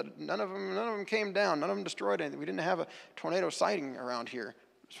twisting, but none of them came down. None of them destroyed anything. We didn't have a tornado sighting around here,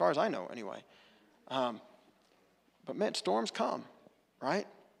 as far as I know anyway. But man, storms come, right?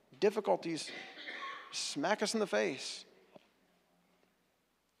 Difficulties smack us in the face.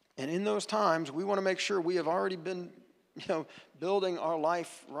 And in those times, we want to make sure we have already been, building our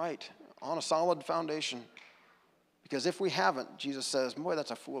life right on a solid foundation. Because if we haven't, Jesus says, boy,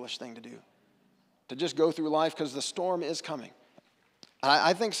 that's a foolish thing to do. To just go through life because the storm is coming.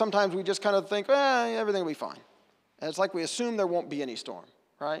 I think sometimes we just kind of think, everything will be fine. And it's like we assume there won't be any storm,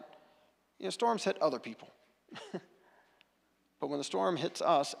 right? Storms hit other people. But when the storm hits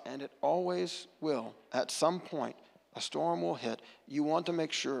us, and it always will, at some point, a storm will hit, you want to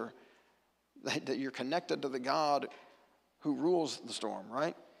make sure that you're connected to the God who rules the storm,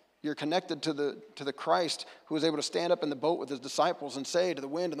 right? You're connected to the Christ who was able to stand up in the boat with his disciples and say to the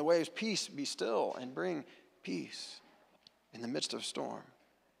wind and the waves, peace, be still, and bring peace in the midst of a storm.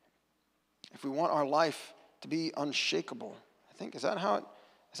 If we want our life to be unshakable, I think, is that how it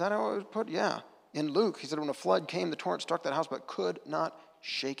was put? Yeah. In Luke, he said when a flood came, the torrent struck that house, but could not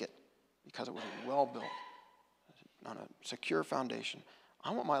shake it because it was well built on a secure foundation.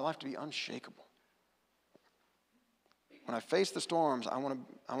 I want my life to be unshakable. When I face the storms, I want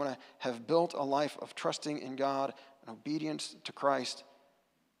to have built a life of trusting in God and obedience to Christ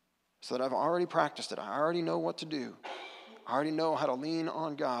so that I've already practiced it. I already know what to do. I already know how to lean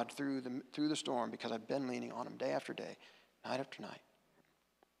on God through the storm because I've been leaning on him day after day, night after night.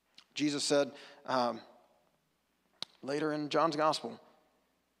 Jesus said later in John's gospel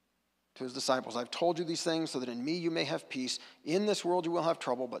to his disciples, I've told you these things so that in me you may have peace. In this world you will have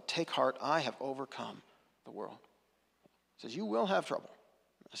trouble, but take heart, I have overcome the world. He says, you will have trouble.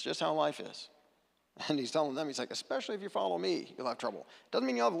 That's just how life is. And he's telling them, he's like, especially if you follow me, you'll have trouble. Doesn't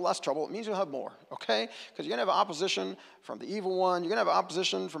mean you'll have less trouble. It means you'll have more, okay? Because you're going to have opposition from the evil one. You're going to have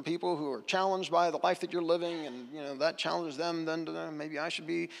opposition from people who are challenged by the life that you're living, and, that challenges them then to maybe I should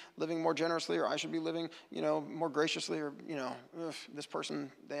be living more generously, or I should be living, more graciously, or, this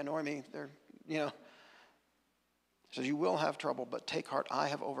person, they annoy me. They're, He says, you will have trouble, but take heart. I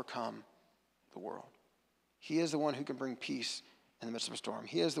have overcome the world. He is the one who can bring peace in the midst of a storm.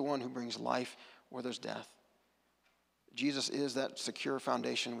 He is the one who brings life where there's death. Jesus is that secure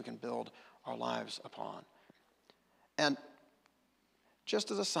foundation we can build our lives upon. And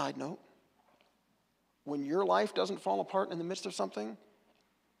just as a side note, when your life doesn't fall apart in the midst of something,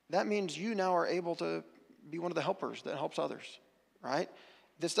 that means you now are able to be one of the helpers that helps others, right?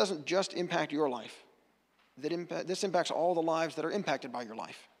 This doesn't just impact your life. This impacts all the lives that are impacted by your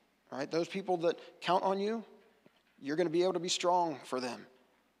life, right? Those people that count on you, you're going to be able to be strong for them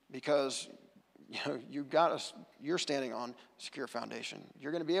because you're standing on a secure foundation.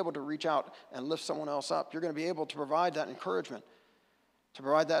 You're going to be able to reach out and lift someone else up. You're going to be able to provide that encouragement, to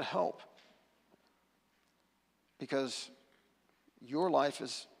provide that help because your life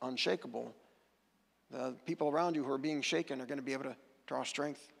is unshakable. The people around you who are being shaken are going to be able to draw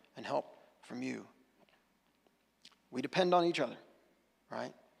strength and help from you. We depend on each other,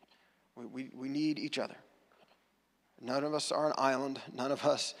 right? We need each other. None of us are an island. None of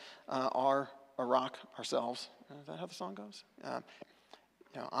us are a rock ourselves. Is that how the song goes?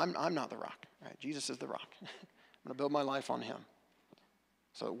 I'm not the rock. Right? Jesus is the rock. I'm going to build my life on him.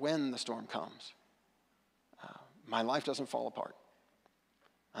 So when the storm comes, my life doesn't fall apart,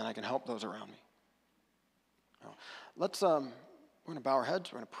 and I can help those around me. We're going to bow our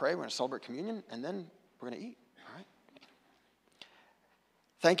heads. We're going to pray. We're going to celebrate communion, and then we're going to eat. All right.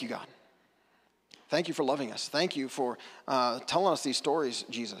 Thank you, God. Thank you for loving us. Thank you for telling us these stories,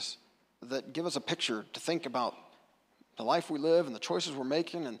 Jesus, that give us a picture to think about the life we live and the choices we're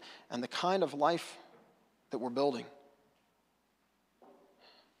making and the kind of life that we're building.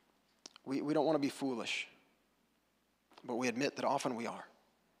 We don't want to be foolish, but we admit that often we are.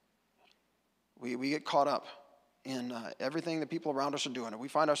 We get caught up in everything that people around us are doing. And we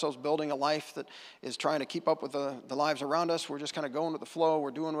find ourselves building a life that is trying to keep up with the lives around us. We're just kind of going with the flow.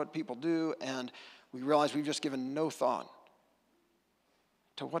 We're doing what people do, and we realize we've just given no thought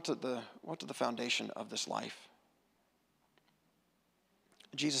to what's at the foundation of this life.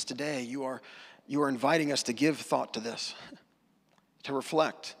 Jesus, today you are inviting us to give thought to this, to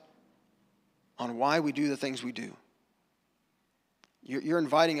reflect on why we do the things we do. You're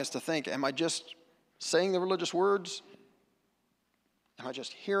inviting us to think, am I just saying the religious words? Am I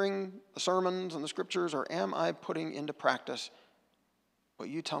just hearing the sermons and the scriptures, or am I putting into practice what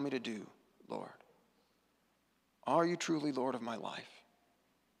you tell me to do, Lord? Are you truly Lord of my life?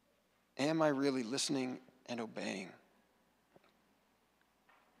 Am I really listening and obeying?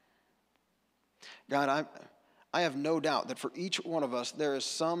 God, I have no doubt that for each one of us, there is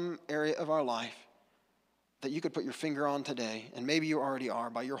some area of our life that you could put your finger on today, and maybe you already are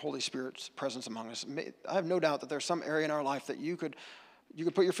by your Holy Spirit's presence among us. I have no doubt that there's some area in our life that you could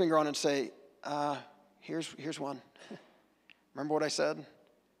put your finger on and say, here's one. Remember what I said?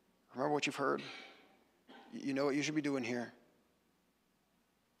 Remember what you've heard? You know what you should be doing here.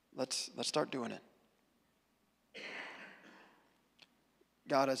 Let's start doing it.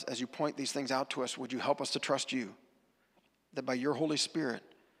 God, as you point these things out to us, would you help us to trust you? That by your Holy Spirit,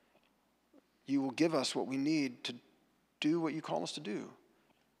 you will give us what we need to do what you call us to do.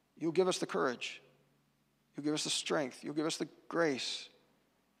 You'll give us the courage. You'll give us the strength. You'll give us the grace.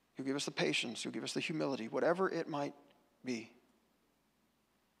 You'll give us the patience. You'll give us the humility, whatever it might be.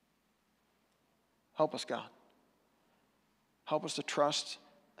 Help us, God. Help us to trust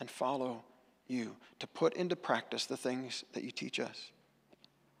and follow you, to put into practice the things that you teach us.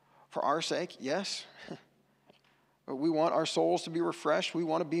 For our sake, yes. We want our souls to be refreshed. We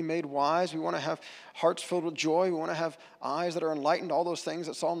want to be made wise. We want to have hearts filled with joy. We want to have eyes that are enlightened, all those things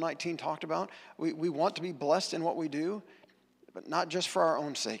that Psalm 19 talked about. We want to be blessed in what we do, but not just for our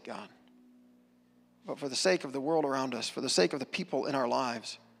own sake, God, but for the sake of the world around us, for the sake of the people in our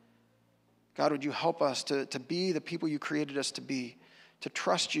lives. God, would you help us to be the people you created us to be, to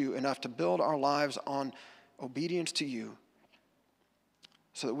trust you enough to build our lives on obedience to you,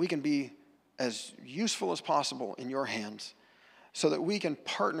 so that we can be as useful as possible in your hands, so that we can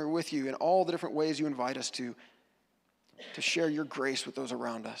partner with you in all the different ways you invite us to share your grace with those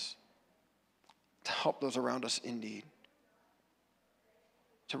around us, to help those around us indeed,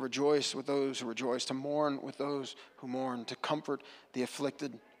 to rejoice with those who rejoice, to mourn with those who mourn, to comfort the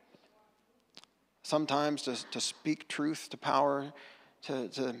afflicted, sometimes to speak truth to power,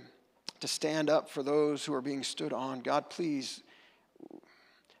 to stand up for those who are being stood on. God, please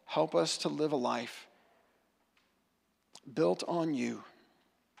help us to live a life built on you,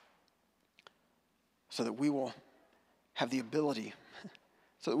 so that we will have the ability,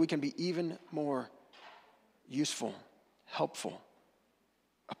 so that we can be even more useful, helpful,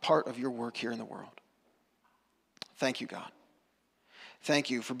 a part of your work here in the world. Thank you, God. Thank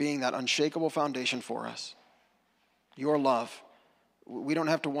you for being that unshakable foundation for us. Your love. We don't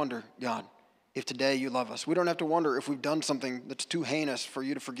have to wonder, God, if today you love us. We don't have to wonder if we've done something that's too heinous for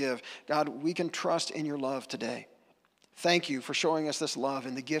you to forgive. God, we can trust in your love today. Thank you for showing us this love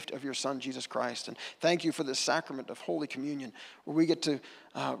in the gift of your Son, Jesus Christ. And thank you for this sacrament of Holy Communion, where we get to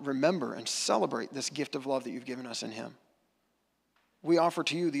remember and celebrate this gift of love that you've given us in him. We offer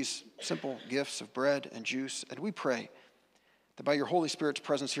to you these simple gifts of bread and juice, and we pray that by your Holy Spirit's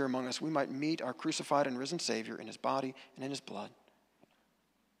presence here among us, we might meet our crucified and risen Savior in his body and in his blood.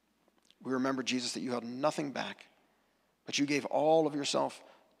 We remember, Jesus, that you held nothing back, but you gave all of yourself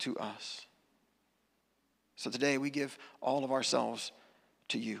to us. So today we give all of ourselves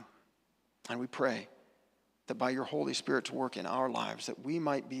to you. And we pray that by your Holy Spirit's work in our lives, that we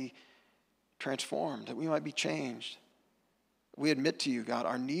might be transformed, that we might be changed. We admit to you, God,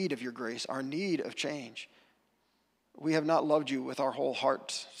 our need of your grace, our need of change. We have not loved you with our whole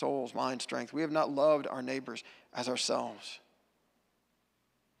hearts, souls, mind, strength. We have not loved our neighbors as ourselves.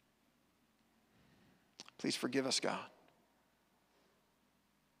 Please forgive us, God.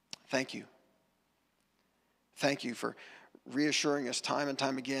 Thank you. Thank you for reassuring us time and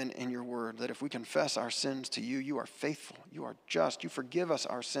time again in your word that if we confess our sins to you, you are faithful, you are just, you forgive us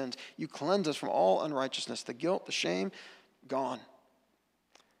our sins, you cleanse us from all unrighteousness, the guilt, the shame, gone.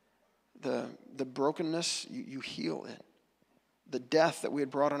 The brokenness, you heal it. The death that we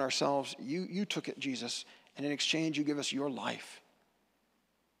had brought on ourselves, you took it, Jesus, and in exchange you give us your life.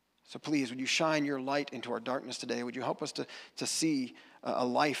 So please, would you shine your light into our darkness today? Would you help us to see a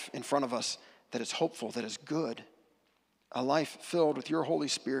life in front of us that is hopeful, that is good, a life filled with your Holy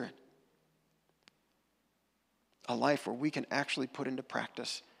Spirit, a life where we can actually put into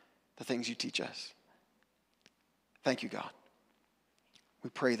practice the things you teach us. Thank you, God. We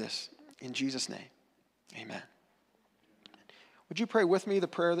pray this in Jesus' name. Amen. Would you pray with me the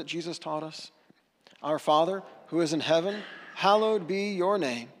prayer that Jesus taught us? Our Father, who is in heaven, hallowed be your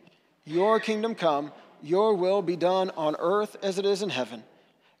name. Your kingdom come, your will be done on earth as it is in heaven.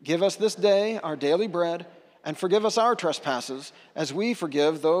 Give us this day our daily bread, And forgive us our trespasses, as we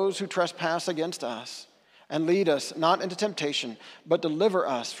forgive those who trespass against us. And lead us not into temptation, but deliver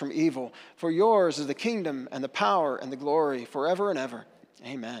us from evil. For yours is the kingdom and the power and the glory forever and ever.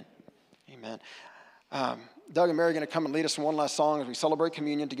 Amen. Amen. Doug and Mary are going to come and lead us in one last song as we celebrate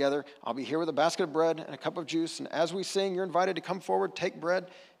communion together. I'll be here with a basket of bread and a cup of juice. And as we sing, you're invited to come forward, take bread,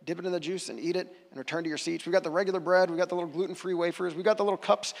 dip it in the juice, and eat it, and return to your seats. We've got the regular bread. We've got the little gluten-free wafers. We've got the little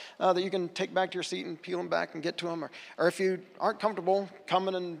cups that you can take back to your seat and peel them back and get to them. Or if you aren't comfortable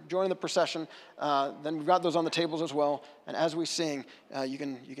coming and joining the procession, then we've got those on the tables as well. And as we sing, you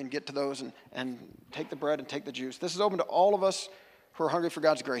can get to those and take the bread and take the juice. This is open to all of us who are hungry for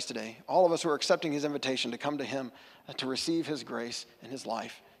God's grace today. All of us who are accepting his invitation to come to him to receive his grace in his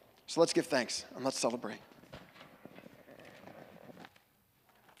life. So let's give thanks and let's celebrate.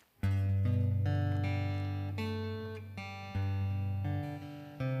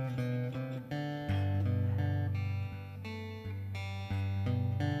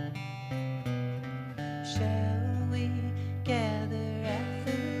 Shall we gather at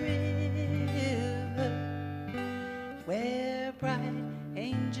the river where bright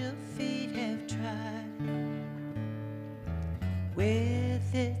angel feet have trod,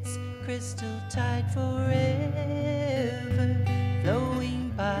 with its crystal tide forever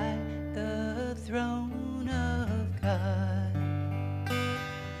flowing by the throne of God?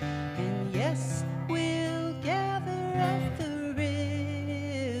 And yes, we'll gather at the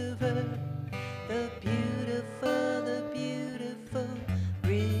river, the beautiful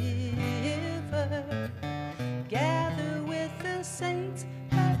river. Gather with the saints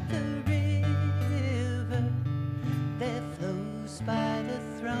at the river that flows by the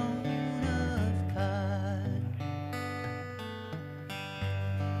throne of God.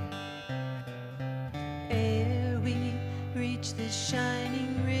 Ere we reach the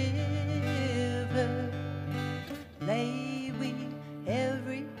shining river, lay we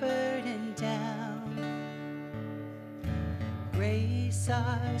every burden down. Grace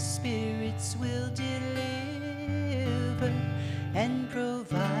our spirits will deliver and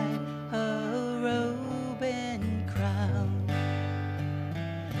provide a robe and crown.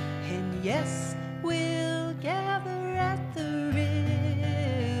 And yes, we'll gather at the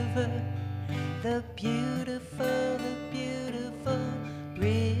river, the beautiful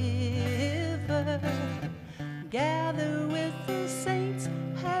river. Gather with the saints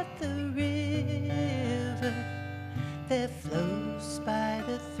at the river that flows by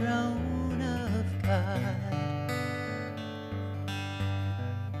the throne of God.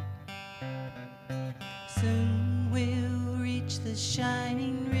 Soon we'll reach the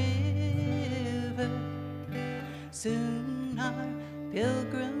shining river. Soon our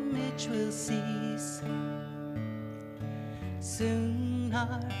pilgrimage will cease. Soon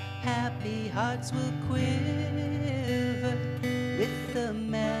our happy hearts will quiver with the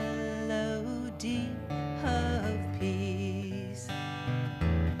melody of peace.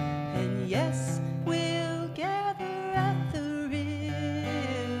 And yes, we'll gather at the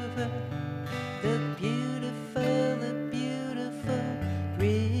river, the beautiful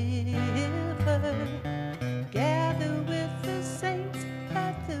river. Gather with the saints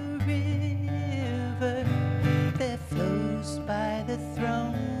at the river that flows by the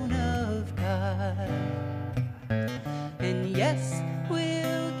throne of God. And yes,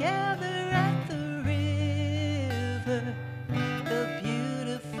 we'll gather at the river, the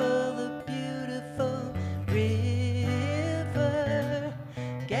beautiful river.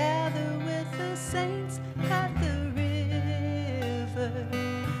 Gather with the saints at the river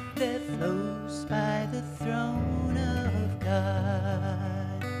that flows by the throne of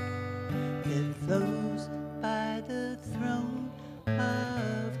God. That flows by the throne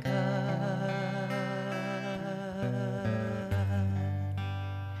of God.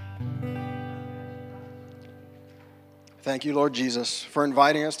 Thank you, Lord Jesus, for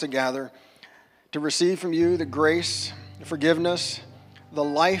inviting us to gather to receive from you the grace, the forgiveness, the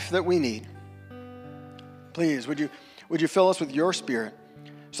life that we need. Please, would you fill us with your Spirit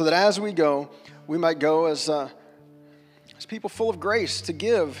so that as we go, we might go as people full of grace to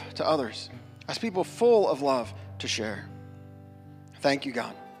give to others, as people full of love to share. Thank you,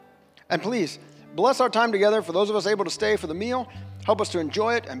 God. And please, bless our time together. For those of us able to stay for the meal, help us to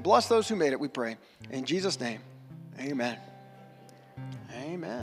enjoy it and bless those who made it, we pray. In Jesus' name, amen. Amen.